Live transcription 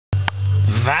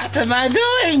What am I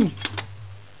doing?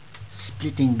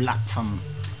 Splitting block from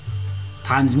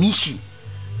transmission.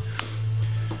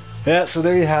 Yeah, so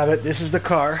there you have it. This is the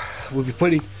car. We'll be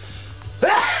putting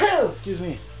excuse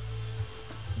me,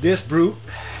 this brute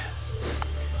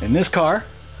in this car.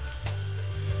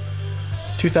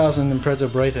 2000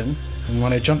 Impreza Brighton. And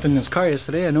when I jumped in this car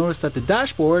yesterday, I noticed that the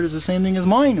dashboard is the same thing as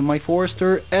mine in my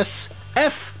Forester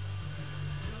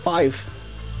SF5.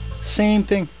 Same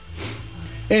thing.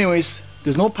 Anyways,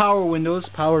 there's no power windows,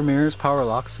 power mirrors, power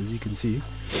locks, as you can see.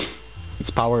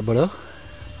 It's power button,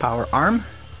 power arm.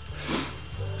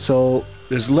 So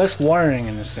there's less wiring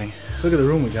in this thing. Look at the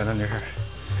room we got under here.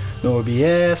 No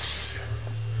ABS,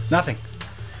 nothing.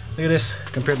 Look at this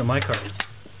compared to my car.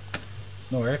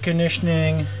 No air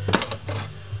conditioning.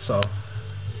 So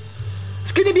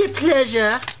it's going to be a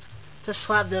pleasure to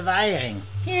swap the wiring.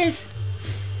 Yes.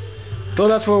 So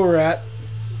that's where we're at.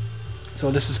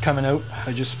 So this is coming out.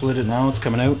 I just split it now. It's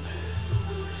coming out.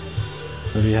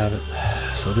 There you have it.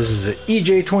 So this is the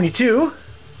EJ22.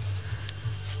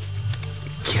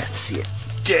 Can't see it.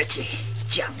 Dirty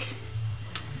junk.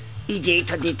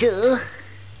 EJ22.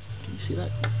 Can you see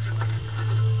that?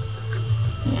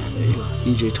 Yeah, there you go.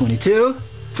 EJ22.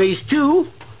 Phase 2.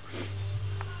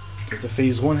 The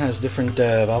Phase 1 has different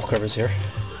valve covers here.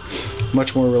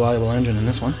 Much more reliable engine than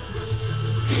this one.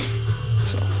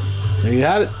 So there you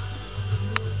have it.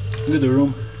 Look at the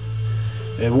room.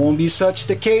 It won't be such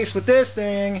the case with this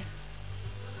thing.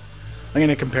 I'm going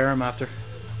to compare them after.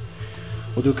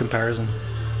 We'll do a comparison.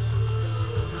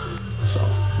 So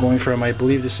going from, I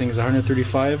believe this thing is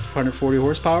 135, 140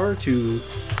 horsepower to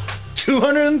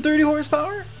 230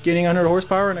 horsepower. Getting 100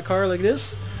 horsepower in a car like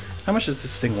this. How much does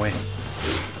this thing weigh?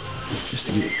 Just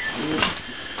to get.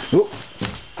 Oh,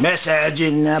 message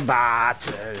in the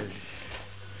bottle.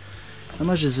 How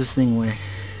much does this thing weigh?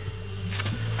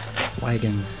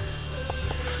 Wagon.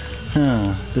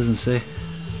 Huh, doesn't say.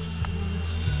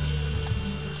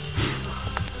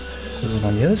 Is it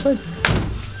on the other side?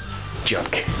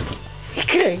 Junk.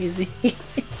 Crazy.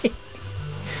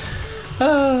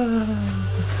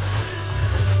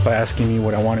 By asking me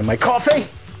what I want in my coffee.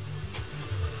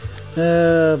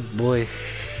 Boy.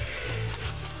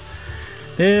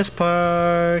 This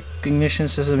park ignition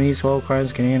system needs 12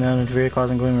 cars Canadian and interfere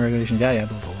causing going regulation. Yeah,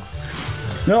 blah, blah, blah.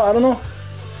 No, I don't know.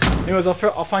 Anyways,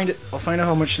 I'll find it. I'll find out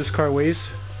how much this car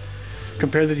weighs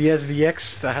compared to the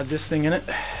SVX that had this thing in it,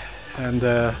 and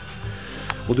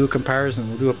we'll do a comparison.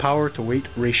 We'll do a power to weight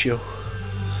ratio.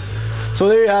 So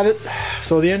there you have it.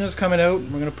 So the engine's coming out.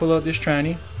 We're gonna pull out this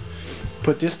tranny,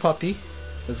 put this puppy.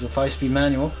 This is a 5-speed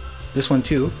manual. This one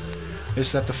too.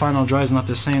 It's that the final drive is not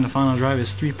the same. The final drive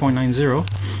is 3.90,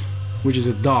 which is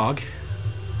a dog.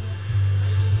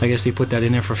 I guess they put that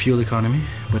in there for fuel economy,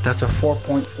 but that's a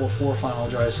 4.44 final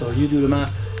drive, so you do the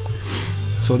math.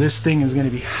 So this thing is going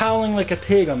to be howling like a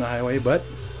pig on the highway, but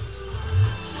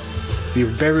be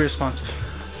very responsive.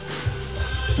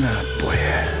 Ah, boy.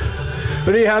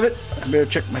 But there you have it. I better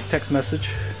check my text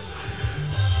message.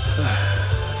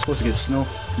 It's supposed to get snow.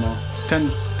 No, 10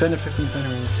 to 15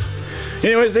 centimeters.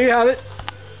 Anyways, there you have it.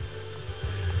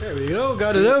 There we go,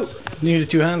 got it out.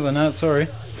 Needed 2 hands on that, sorry.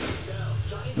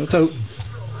 It's out.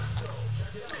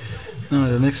 Now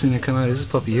the next thing to come out is this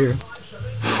puppy here.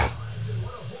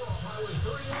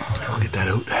 I'll get that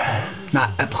out.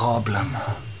 Not a problem.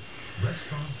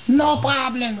 No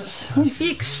problems. We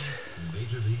fix.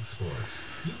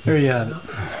 There you have it.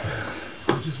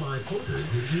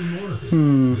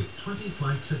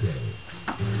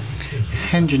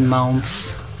 Engine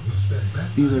mounts.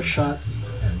 These are shot.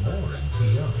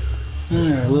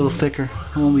 They're a little thicker.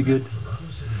 It won't be good.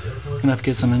 Gonna have to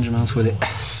get some engine mounts for the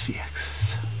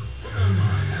SVX.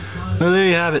 Well, there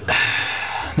you have it.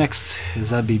 Next is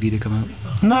that baby to come out.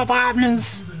 No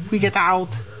problems. We get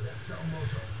out.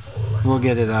 We'll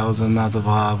get it out and not a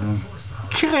problem.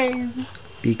 Crazy.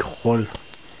 Big hole.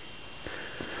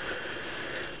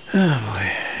 Oh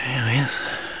boy. Anyways.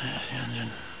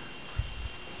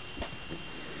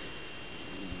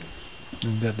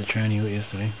 Got the tranny out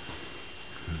yesterday.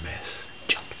 Mess.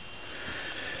 Junk.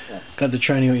 Got the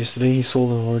tranny out yesterday. He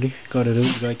sold it already. Got it out.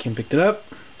 The guy came and picked it up.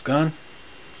 It's gone.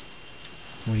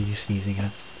 What are you sneezing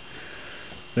at?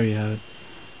 There you have it.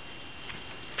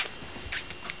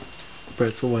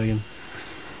 Pretzel wagon.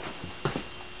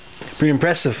 Pretty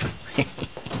impressive.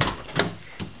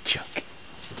 Junk.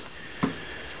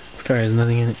 This car has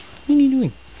nothing in it. What are you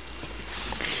doing?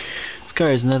 This car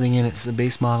has nothing in it. It's a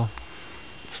base model.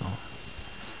 So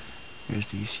here's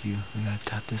the ECU. We gotta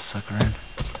tap this sucker in.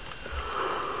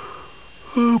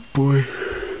 Oh boy.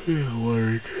 Yeah,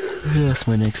 work. That's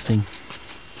my next thing.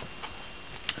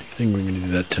 I I think we're gonna do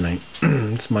that tonight.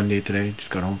 It's Monday today. Just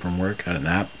got home from work, had a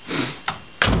nap.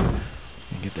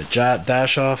 Get the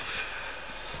dash off.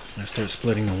 I'm gonna start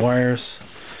splitting the wires.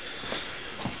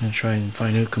 I'm gonna try and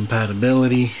find out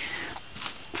compatibility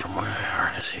from my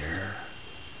harness here.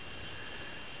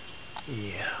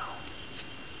 Yeah.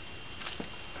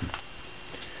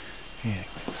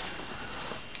 Anyways,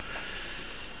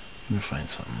 I'm gonna find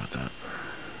something with that.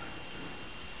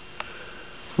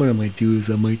 What I might do is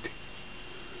I might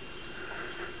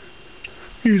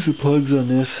use the plugs on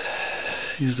this.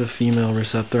 Use the female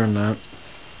receptor on that.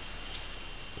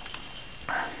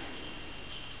 Now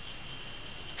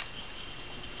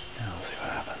we'll see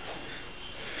what happens.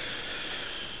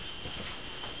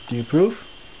 Do you approve?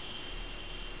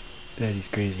 Daddy's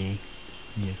crazy.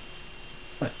 Yeah.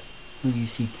 What? What do you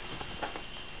see?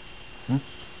 Of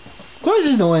course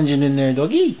there's no engine in there,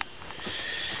 doggy.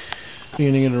 You're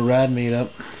gonna get a rad made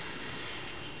up.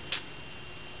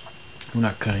 I'm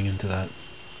not cutting into that.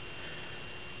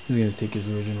 He's gonna take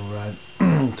his original rad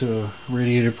to a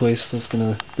radiator place that's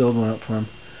gonna build one up for him.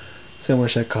 See how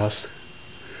much that costs.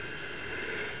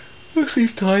 We'll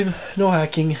save time. No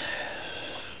hacking.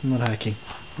 I'm not hacking.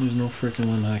 There's no freaking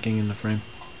one hacking in the frame.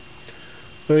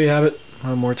 There you have it.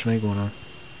 I'll have more tonight going on.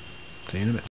 See you in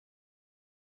a bit.